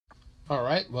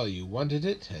Alright, well, you wanted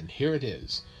it, and here it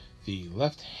is. The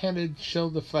left-handed shell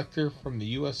deflector from the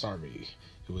U.S. Army.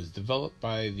 It was developed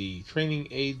by the Training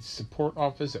Aids Support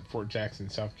Office at Fort Jackson,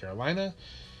 South Carolina.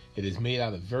 It is made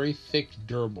out of very thick,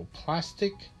 durable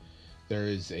plastic. There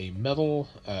is a metal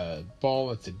ball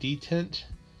that's a detent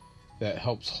that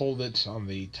helps hold it on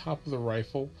the top of the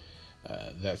rifle.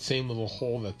 That same little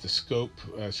hole that the scope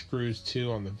screws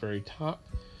to on the very top.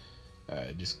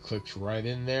 It just clicks right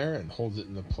in there and holds it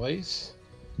into place.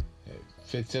 It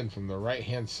fits in from the right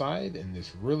hand side and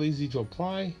it's real easy to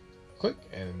apply. Click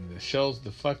and the shells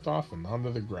deflect off and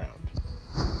onto the ground.